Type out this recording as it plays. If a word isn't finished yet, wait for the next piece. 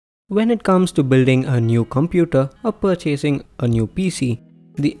When it comes to building a new computer or purchasing a new PC,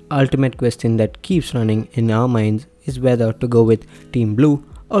 the ultimate question that keeps running in our minds is whether to go with Team Blue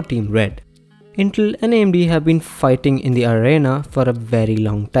or Team Red. Intel and AMD have been fighting in the arena for a very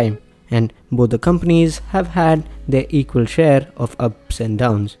long time, and both the companies have had their equal share of ups and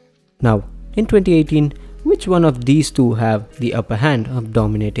downs. Now, in 2018, which one of these two have the upper hand of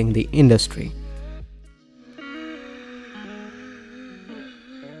dominating the industry?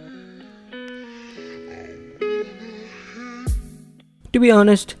 To be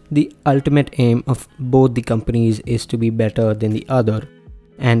honest, the ultimate aim of both the companies is to be better than the other,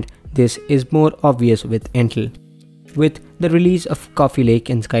 and this is more obvious with Intel. With the release of Coffee Lake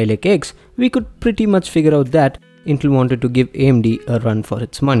and Skylake X, we could pretty much figure out that Intel wanted to give AMD a run for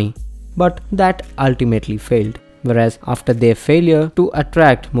its money. But that ultimately failed, whereas after their failure to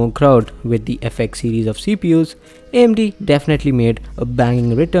attract more crowd with the FX series of CPUs, AMD definitely made a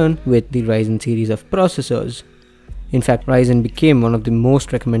banging return with the Ryzen series of processors. In fact, Ryzen became one of the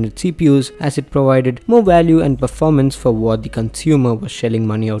most recommended CPUs as it provided more value and performance for what the consumer was shelling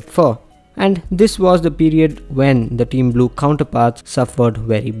money out for. And this was the period when the Team Blue counterparts suffered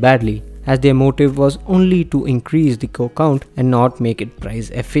very badly, as their motive was only to increase the core count and not make it price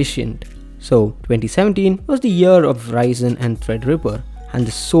efficient. So 2017 was the year of Ryzen and Threadripper, and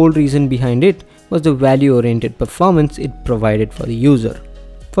the sole reason behind it was the value-oriented performance it provided for the user.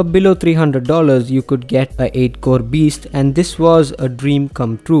 For below $300, you could get a 8-core beast, and this was a dream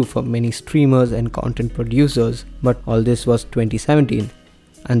come true for many streamers and content producers. But all this was 2017,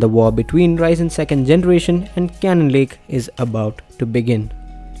 and the war between Ryzen 2nd generation and Cannon Lake is about to begin.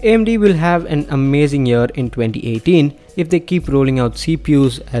 AMD will have an amazing year in 2018 if they keep rolling out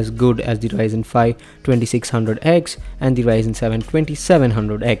CPUs as good as the Ryzen 5 2600X and the Ryzen 7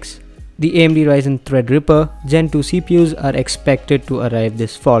 2700X. The AMD Ryzen Threadripper Gen 2 CPUs are expected to arrive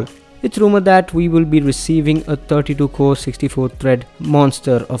this fall. It's rumored that we will be receiving a 32-core 64-thread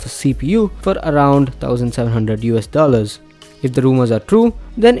monster of a CPU for around $1,700 US. If the rumors are true,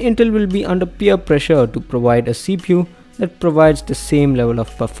 then Intel will be under peer pressure to provide a CPU that provides the same level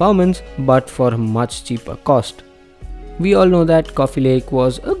of performance but for a much cheaper cost. We all know that Coffee Lake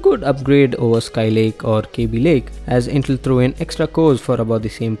was a good upgrade over Skylake or KB Lake, as Intel threw in extra cores for about the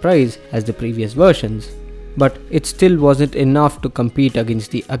same price as the previous versions. But it still wasn't enough to compete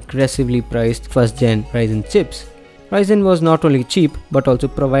against the aggressively priced first-gen Ryzen chips. Ryzen was not only cheap but also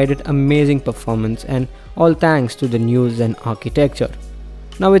provided amazing performance, and all thanks to the new Zen architecture.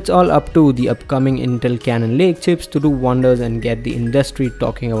 Now it's all up to the upcoming Intel Cannon Lake chips to do wonders and get the industry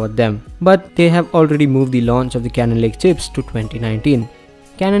talking about them. But they have already moved the launch of the Cannon Lake chips to 2019.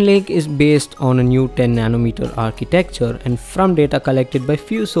 Cannon Lake is based on a new 10nm architecture, and from data collected by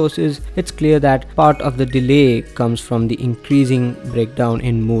few sources, it's clear that part of the delay comes from the increasing breakdown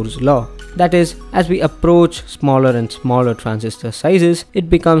in Moore's law. That is, as we approach smaller and smaller transistor sizes, it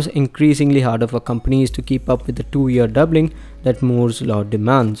becomes increasingly harder for companies to keep up with the 2-year doubling that Moore's law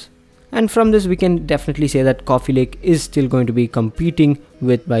demands. And from this we can definitely say that Coffee Lake is still going to be competing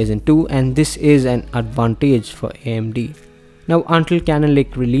with Ryzen 2, and this is an advantage for AMD. Now until Cannon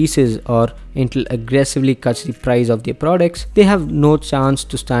Lake releases or Intel aggressively cuts the price of their products, they have no chance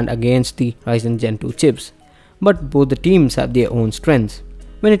to stand against the Ryzen Gen 2 chips. But both the teams have their own strengths.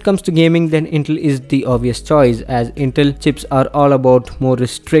 When it comes to gaming, then Intel is the obvious choice, as Intel chips are all about more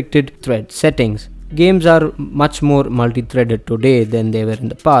restricted thread settings. Games are much more multi-threaded today than they were in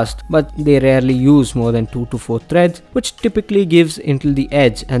the past, but they rarely use more than 2 to 4 threads, which typically gives Intel the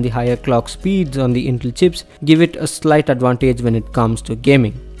edge, and the higher clock speeds on the Intel chips give it a slight advantage when it comes to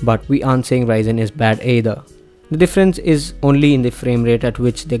gaming. But we aren't saying Ryzen is bad either. The difference is only in the frame rate at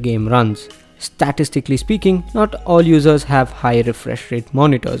which the game runs. Statistically speaking, not all users have high refresh rate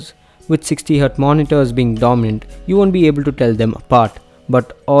monitors. With 60Hz monitors being dominant, you won't be able to tell them apart.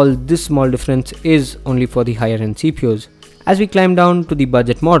 But all this small difference is only for the higher end CPUs. As we climb down to the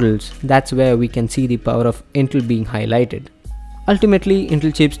budget models, that's where we can see the power of Intel being highlighted. Ultimately,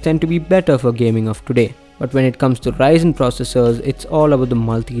 Intel chips tend to be better for gaming of today, but when it comes to Ryzen processors, it's all about the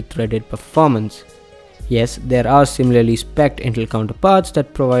multi-threaded performance. Yes, there are similarly spec'd Intel counterparts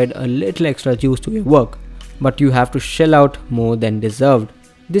that provide a little extra juice to your work, but you have to shell out more than deserved.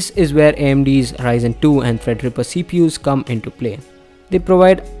 This is where AMD's Ryzen 2 and Threadripper CPUs come into play. They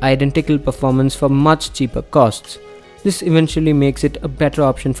provide identical performance for much cheaper costs. This eventually makes it a better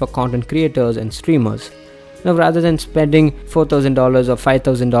option for content creators and streamers. Now, rather than spending $4,000 or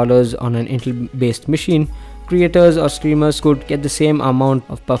 $5,000 on an Intel-based machine, creators or streamers could get the same amount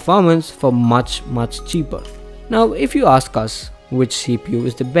of performance for much cheaper. Now, if you ask us which CPU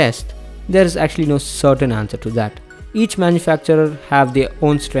is the best, there is actually no certain answer to that. Each manufacturer have their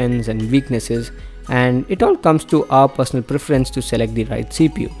own strengths and weaknesses, and it all comes to our personal preference to select the right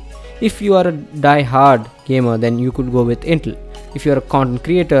CPU. If you are a die-hard gamer, then you could go with Intel. If you are a content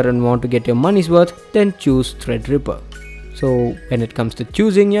creator and want to get your money's worth, then choose Threadripper. So when it comes to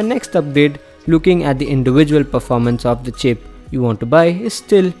choosing your next upgrade, looking at the individual performance of the chip you want to buy is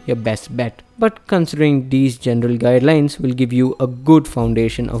still your best bet. But considering these general guidelines will give you a good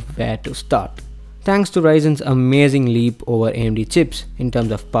foundation of where to start. Thanks to Ryzen's amazing leap over AMD chips in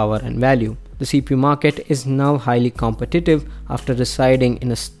terms of power and value, the CPU market is now highly competitive after residing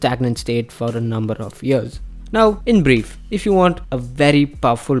in a stagnant state for a number of years. Now, in brief, if you want a very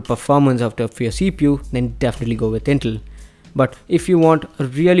powerful performance out of your CPU, then definitely go with Intel. But if you want a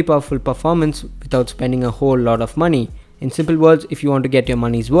really powerful performance without spending a whole lot of money, in simple words, if you want to get your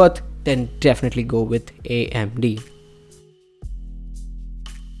money's worth, then definitely go with AMD.